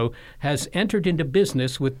Elizondo, has entered into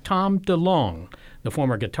business with Tom DeLonge, the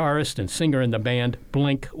former guitarist and singer in the band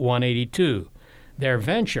Blink-182. Their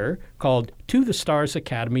venture, called To the Stars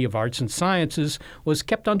Academy of Arts and Sciences, was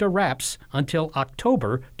kept under wraps until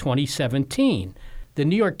October 2017. The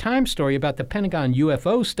New York Times story about the Pentagon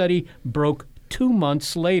UFO study broke 2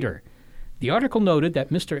 months later. The article noted that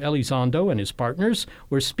Mr. Elizondo and his partners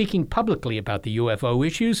were speaking publicly about the UFO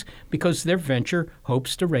issues because their venture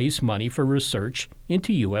hopes to raise money for research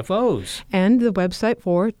into UFOs. And the website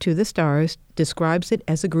for To the Stars describes it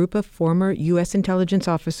as a group of former U.S. intelligence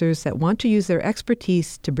officers that want to use their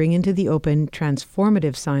expertise to bring into the open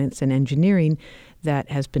transformative science and engineering that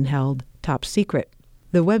has been held top secret.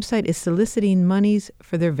 The website is soliciting monies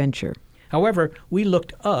for their venture. However, we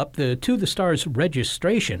looked up the To the Stars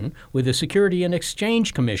registration with the Security and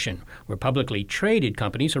Exchange Commission, where publicly traded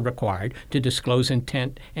companies are required to disclose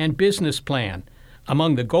intent and business plan.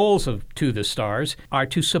 Among the goals of To the Stars are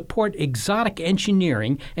to support exotic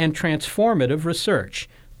engineering and transformative research.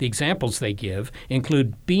 The examples they give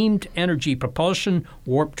include beamed energy propulsion,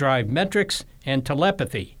 warp drive metrics, and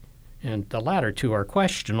telepathy. And the latter two are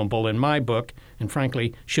questionable in my book, and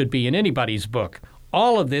frankly should be in anybody's book.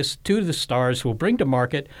 All of this To the Stars will bring to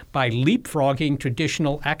market by leapfrogging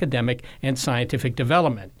traditional academic and scientific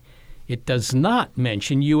development. It does not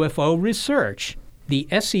mention UFO research. The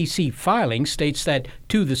SEC filing states that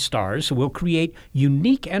To the Stars will create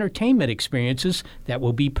unique entertainment experiences that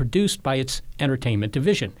will be produced by its entertainment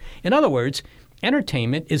division. In other words,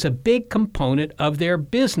 entertainment is a big component of their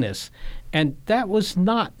business, and that was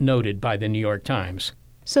not noted by the New York Times.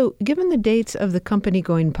 So, given the dates of the company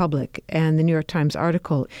going public and the New York Times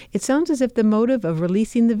article, it sounds as if the motive of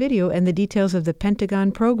releasing the video and the details of the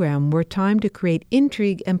Pentagon program were timed to create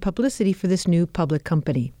intrigue and publicity for this new public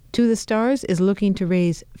company. To the Stars is looking to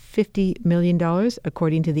raise $50 million,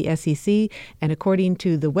 according to the SEC, and according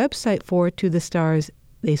to the website for To the Stars,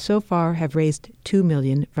 they so far have raised $2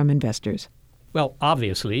 million from investors. Well,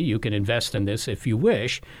 obviously, you can invest in this if you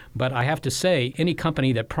wish, but I have to say, any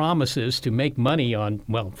company that promises to make money on,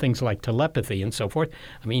 well, things like telepathy and so forth,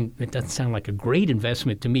 I mean, it doesn't sound like a great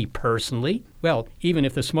investment to me personally. Well, even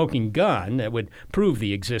if the smoking gun that would prove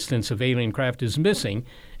the existence of alien craft is missing,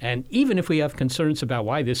 and even if we have concerns about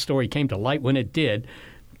why this story came to light when it did,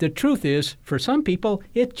 the truth is, for some people,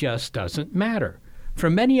 it just doesn't matter. For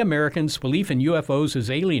many Americans, belief in UFOs as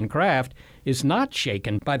alien craft is not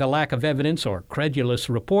shaken by the lack of evidence or credulous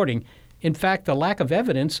reporting. In fact, the lack of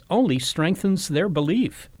evidence only strengthens their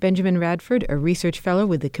belief. Benjamin Radford, a research fellow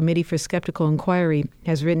with the Committee for Skeptical Inquiry,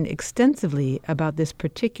 has written extensively about this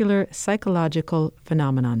particular psychological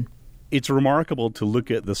phenomenon. It's remarkable to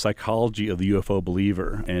look at the psychology of the UFO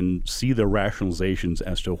believer and see their rationalizations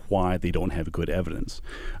as to why they don't have good evidence,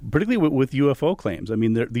 particularly with UFO claims. I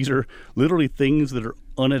mean, these are literally things that are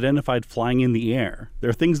unidentified flying in the air.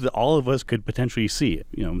 They're things that all of us could potentially see.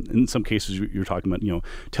 You know, in some cases, you're talking about,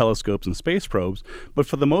 telescopes and space probes. But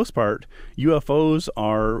for the most part, UFOs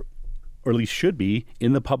are, or at least should be,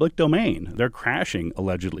 in the public domain. They're crashing,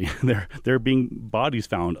 allegedly. They're being bodies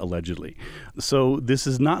found, allegedly. So this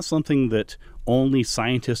is not something that only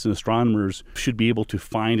scientists and astronomers should be able to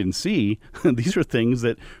find and see. These are things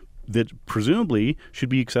that presumably should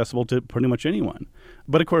be accessible to pretty much anyone.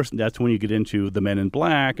 But of course, that's when you get into the Men in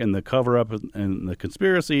Black and the cover-up and the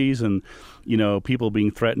conspiracies and, people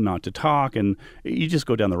being threatened not to talk, and you just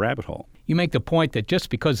go down the rabbit hole. You make the point that just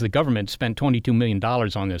because the government spent $22 million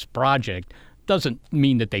on this project doesn't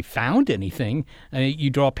mean that they found anything. You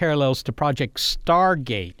draw parallels to Project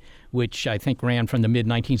Stargate, which I think ran from the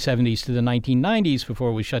mid-1970s to the 1990s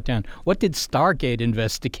before it was shut down. What did Stargate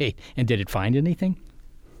investigate, and did it find anything?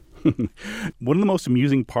 One of the most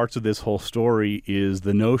amusing parts of this whole story is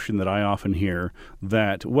the notion that I often hear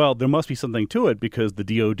that, well, there must be something to it because the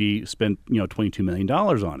DOD spent, $22 million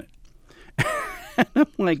on it. And I'm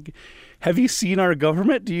like, have you seen our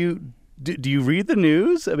government? Do you read the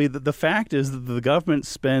news? I mean, the fact is that the government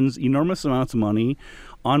spends enormous amounts of money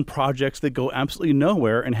on projects that go absolutely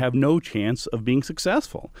nowhere and have no chance of being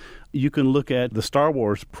successful. You can look at the Star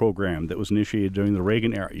Wars program that was initiated during the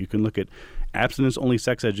Reagan era. You can look at abstinence-only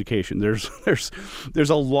sex education. There's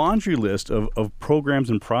a laundry list of programs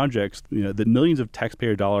and projects that millions of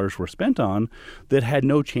taxpayer dollars were spent on that had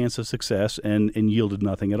no chance of success and yielded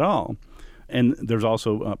nothing at all. And there's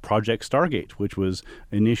also Project Stargate, which was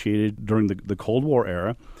initiated during the Cold War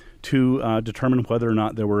era to determine whether or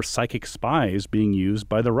not there were psychic spies being used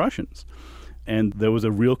by the Russians. And there was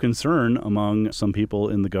a real concern among some people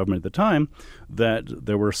in the government at the time that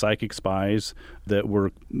there were psychic spies that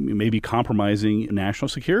were maybe compromising national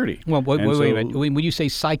security. Well, wait. When you say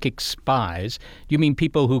psychic spies, do you mean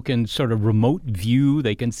people who can sort of remote view?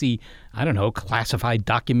 They can see I don't know, classified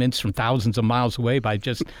documents from thousands of miles away by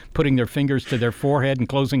just putting their fingers to their forehead and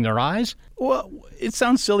closing their eyes? Well, it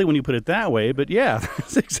sounds silly when you put it that way, but yeah,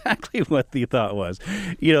 that's exactly what the thought was.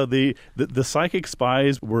 You know, the psychic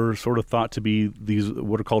spies were sort of thought to be these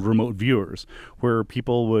what are called remote viewers, where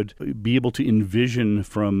people would be able to envision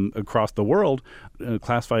from across the world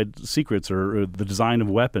classified secrets or the design of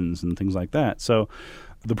weapons and things like that. So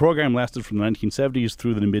the program lasted from the 1970s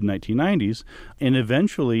through the mid-1990s, and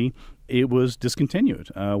eventually it was discontinued.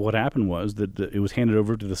 What happened was that it was handed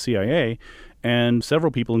over to the CIA, and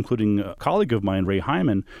several people, including a colleague of mine, Ray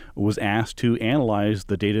Hyman, was asked to analyze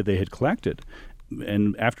the data they had collected.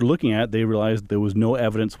 And after looking at it, they realized there was no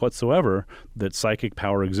evidence whatsoever that psychic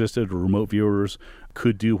power existed or remote viewers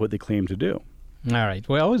could do what they claimed to do. All right.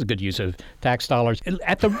 Well, it was a good use of tax dollars.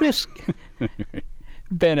 At the risk...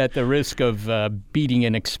 Ben, at the risk of beating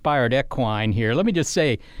an expired equine here, let me just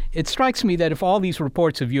say, it strikes me that if all these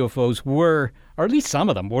reports of UFOs were, or at least some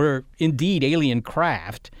of them, were indeed alien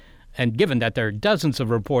craft, and given that there are dozens of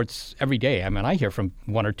reports every day, I mean, I hear from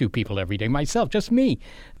one or two people every day myself, just me,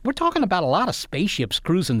 we're talking about a lot of spaceships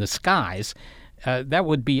cruising the skies. That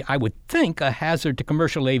would be, I would think, a hazard to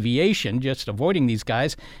commercial aviation, just avoiding these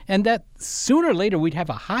guys, and that sooner or later we'd have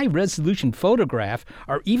a high-resolution photograph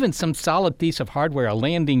or even some solid piece of hardware, a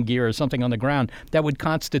landing gear or something on the ground, that would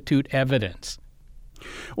constitute evidence.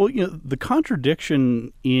 Well, you know, the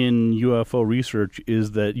contradiction in UFO research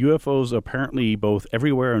is that UFOs are apparently both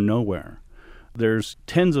everywhere and nowhere. There's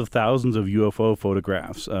tens of thousands of UFO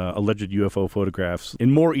photographs, alleged UFO photographs,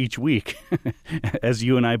 and more each week, as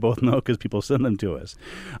you and I both know because people send them to us.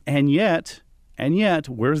 And yet,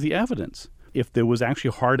 where's the evidence? If there was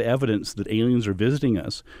actually hard evidence that aliens are visiting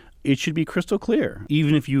us, it should be crystal clear.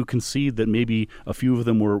 Even if you concede that maybe a few of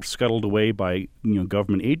them were scuttled away by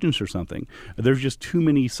government agents or something, there's just too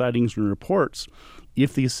many sightings and reports,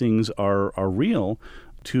 if these things are real,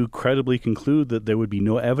 to credibly conclude that there would be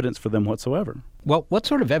no evidence for them whatsoever. Well, what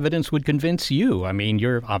sort of evidence would convince you? I mean,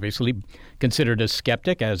 you're obviously considered a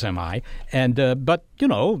skeptic, as am I. And but,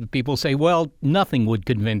 people say, well, nothing would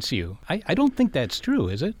convince you. I don't think that's true,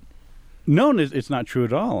 is it? No, it's not true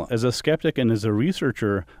at all. As a skeptic and as a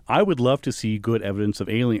researcher, I would love to see good evidence of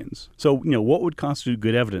aliens. So, what would constitute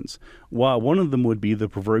good evidence? Well, one of them would be the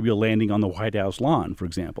proverbial landing on the White House lawn, for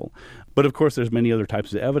example. But of course, there's many other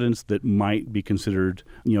types of evidence that might be considered,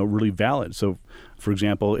 really valid. So, for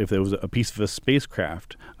example, if there was a piece of a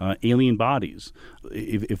spacecraft, alien bodies,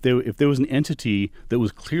 if there was an entity that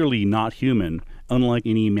was clearly not human, unlike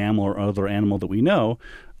any mammal or other animal that we know,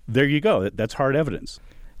 there you go. That's hard evidence.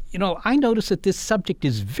 I notice that this subject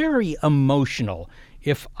is very emotional.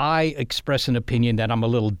 If I express an opinion that I'm a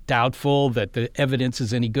little doubtful that the evidence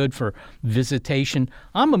is any good for visitation,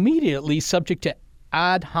 I'm immediately subject to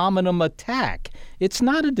ad hominem attack. It's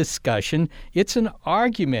not a discussion, it's an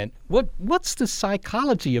argument. What's the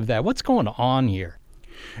psychology of that? What's going on here?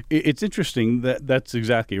 It's interesting that's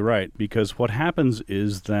exactly right, because what happens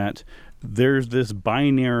is that there's this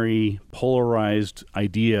binary, polarized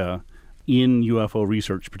idea in UFO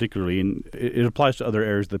research particularly, and it applies to other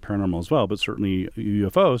areas of the paranormal as well, but certainly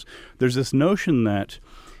UFOs, there's this notion that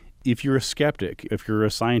if you're a skeptic, if you're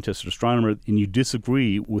a scientist or astronomer, and you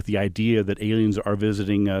disagree with the idea that aliens are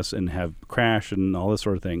visiting us and have crashed and all this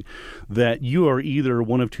sort of thing, that you are either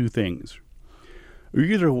one of two things. You're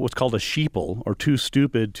either what's called a sheeple, or too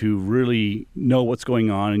stupid to really know what's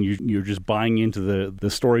going on, and you're just buying into the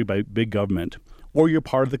story by big government, or you're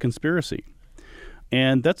part of the conspiracy.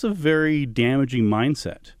 And that's a very damaging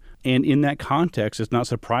mindset. And in that context, it's not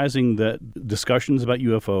surprising that discussions about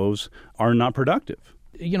UFOs are not productive.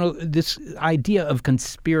 This idea of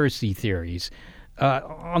conspiracy theories,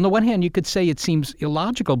 on the one hand, you could say it seems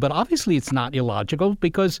illogical, but obviously it's not illogical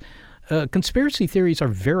because conspiracy theories are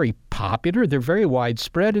very popular, they're very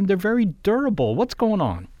widespread, and they're very durable. What's going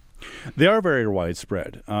on? They are very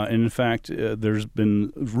widespread. And in fact, there's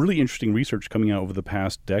been really interesting research coming out over the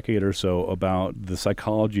past decade or so about the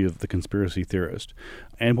psychology of the conspiracy theorist.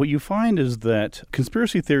 And what you find is that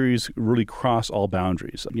conspiracy theories really cross all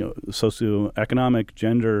boundaries. Socioeconomic,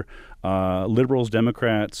 gender, liberals,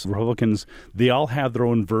 Democrats, Republicans, they all have their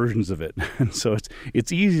own versions of it. And so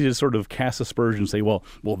it's easy to sort of cast aspersion and say, well,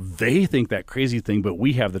 they think that crazy thing, but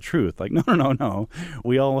we have the truth. Like, no.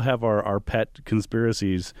 We all have our pet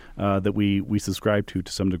conspiracies that we subscribe to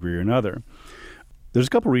some degree or another. There's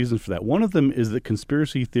a couple reasons for that. One of them is that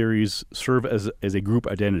conspiracy theories serve as a group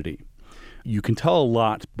identity. You can tell a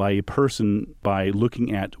lot by a person by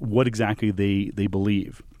looking at what exactly they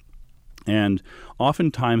believe. And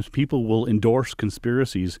oftentimes people will endorse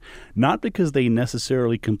conspiracies not because they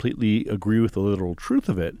necessarily completely agree with the literal truth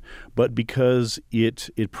of it, but because it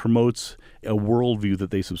promotes a worldview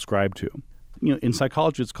that they subscribe to. In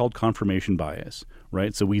psychology, it's called confirmation bias,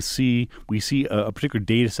 right? So we see a particular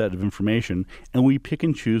data set of information, and we pick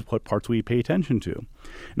and choose what parts we pay attention to.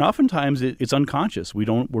 And oftentimes it's unconscious. We're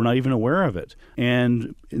not even aware of it.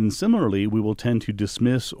 And similarly, we will tend to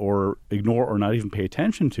dismiss or ignore or not even pay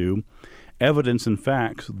attention to evidence and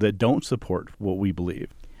facts that don't support what we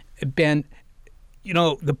believe. Ben,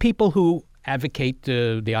 the people who advocate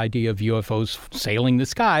the idea of UFOs sailing the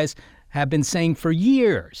skies have been saying for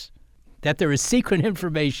years that there is secret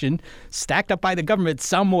information stacked up by the government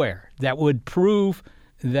somewhere that would prove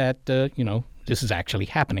that, this is actually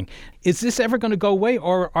happening. Is this ever going to go away,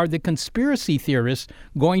 or are the conspiracy theorists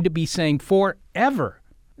going to be saying forever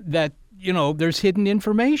that, there's hidden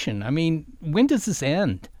information? I mean, when does this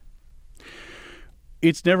end?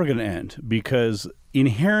 It's never going to end, because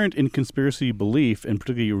inherent in conspiracy belief, and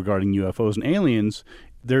particularly regarding UFOs and aliens,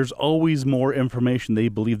 there's always more information they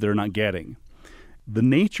believe they're not getting. The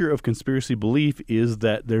nature of conspiracy belief is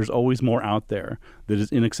that there's always more out there that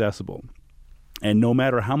is inaccessible. And no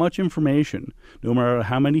matter how much information, no matter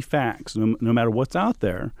how many facts, no matter what's out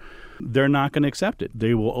there, they're not going to accept it.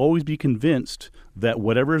 They will always be convinced that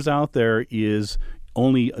whatever is out there is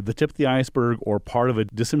only the tip of the iceberg or part of a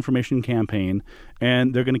disinformation campaign,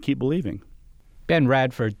 and they're going to keep believing. Ben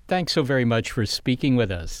Radford, thanks so very much for speaking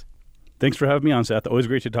with us. Thanks for having me on, Seth. Always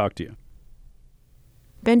great to talk to you.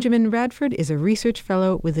 Benjamin Radford is a research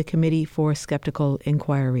fellow with the Committee for Skeptical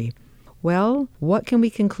Inquiry. Well, what can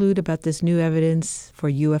we conclude about this new evidence for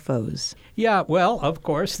UFOs? Yeah, well, of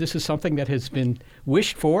course, this is something that has been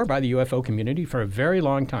wished for by the UFO community for a very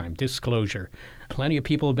long time, disclosure. Plenty of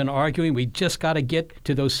people have been arguing we just got to get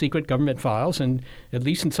to those secret government files, and at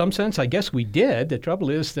least in some sense, I guess we did. The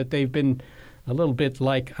trouble is that they've been a little bit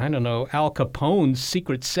like, Al Capone's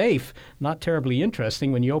secret safe, not terribly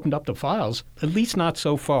interesting when you opened up the files, at least not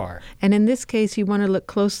so far. And in this case, you want to look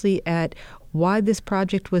closely at why this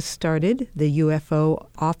project was started, the UFO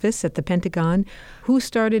office at the Pentagon, who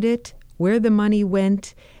started it, where the money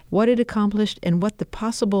went, what it accomplished, and what the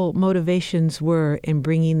possible motivations were in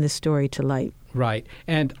bringing the story to light. Right.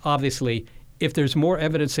 And obviously, if there's more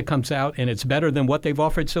evidence that comes out and it's better than what they've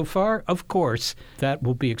offered so far, of course, that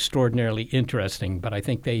will be extraordinarily interesting. But I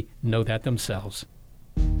think they know that themselves.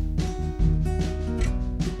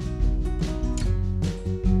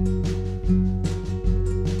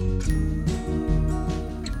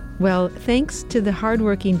 Well, thanks to the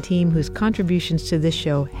hardworking team whose contributions to this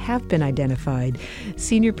show have been identified.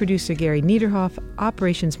 Senior producer Gary Niederhoff,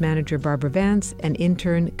 operations manager Barbara Vance, and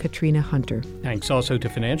intern Katrina Hunter. Thanks also to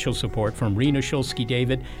financial support from Rena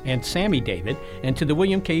Shulsky-David and Sammy David, and to the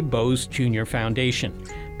William K. Bowes Jr. Foundation.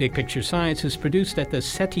 Big Picture Science is produced at the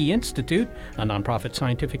SETI Institute, a nonprofit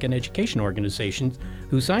scientific and education organization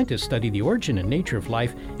whose scientists study the origin and nature of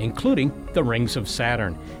life, including the rings of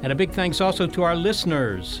Saturn. And a big thanks also to our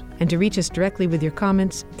listeners. And to reach us directly with your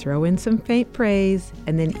comments, throw in some faint praise,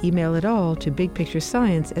 and then email it all to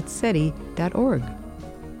bigpicturescience@seti.org.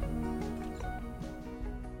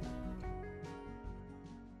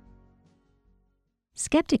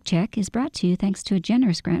 Skeptic Check is brought to you thanks to a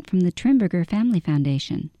generous grant from the Trimberger Family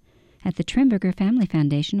Foundation. At the Trimberger Family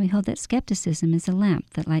Foundation, we hold that skepticism is a lamp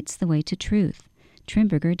that lights the way to truth.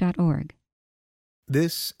 Trimberger.org.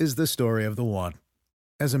 This is the story of the one.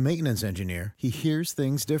 As a maintenance engineer, he hears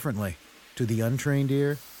things differently. To the untrained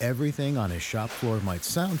ear, everything on his shop floor might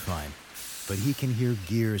sound fine, but he can hear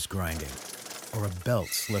gears grinding or a belt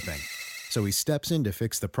slipping. So he steps in to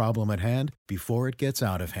fix the problem at hand before it gets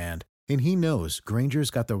out of hand. And he knows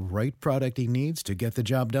Grainger's got the right product he needs to get the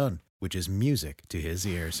job done, which is music to his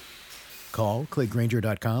ears. Call, click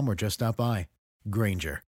Grainger.com, or just stop by.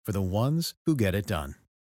 Grainger, for the ones who get it done.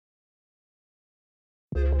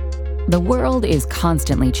 The world is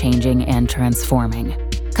constantly changing and transforming.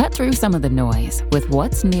 Cut through some of the noise with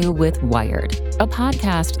What's New with Wired, a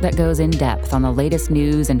podcast that goes in depth on the latest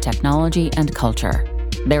news and technology and culture.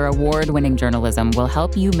 Their award-winning journalism will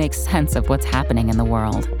help you make sense of what's happening in the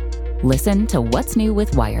world. Listen to What's New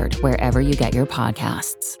with Wired wherever you get your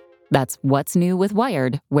podcasts. That's What's New with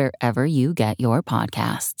Wired wherever you get your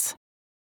podcasts.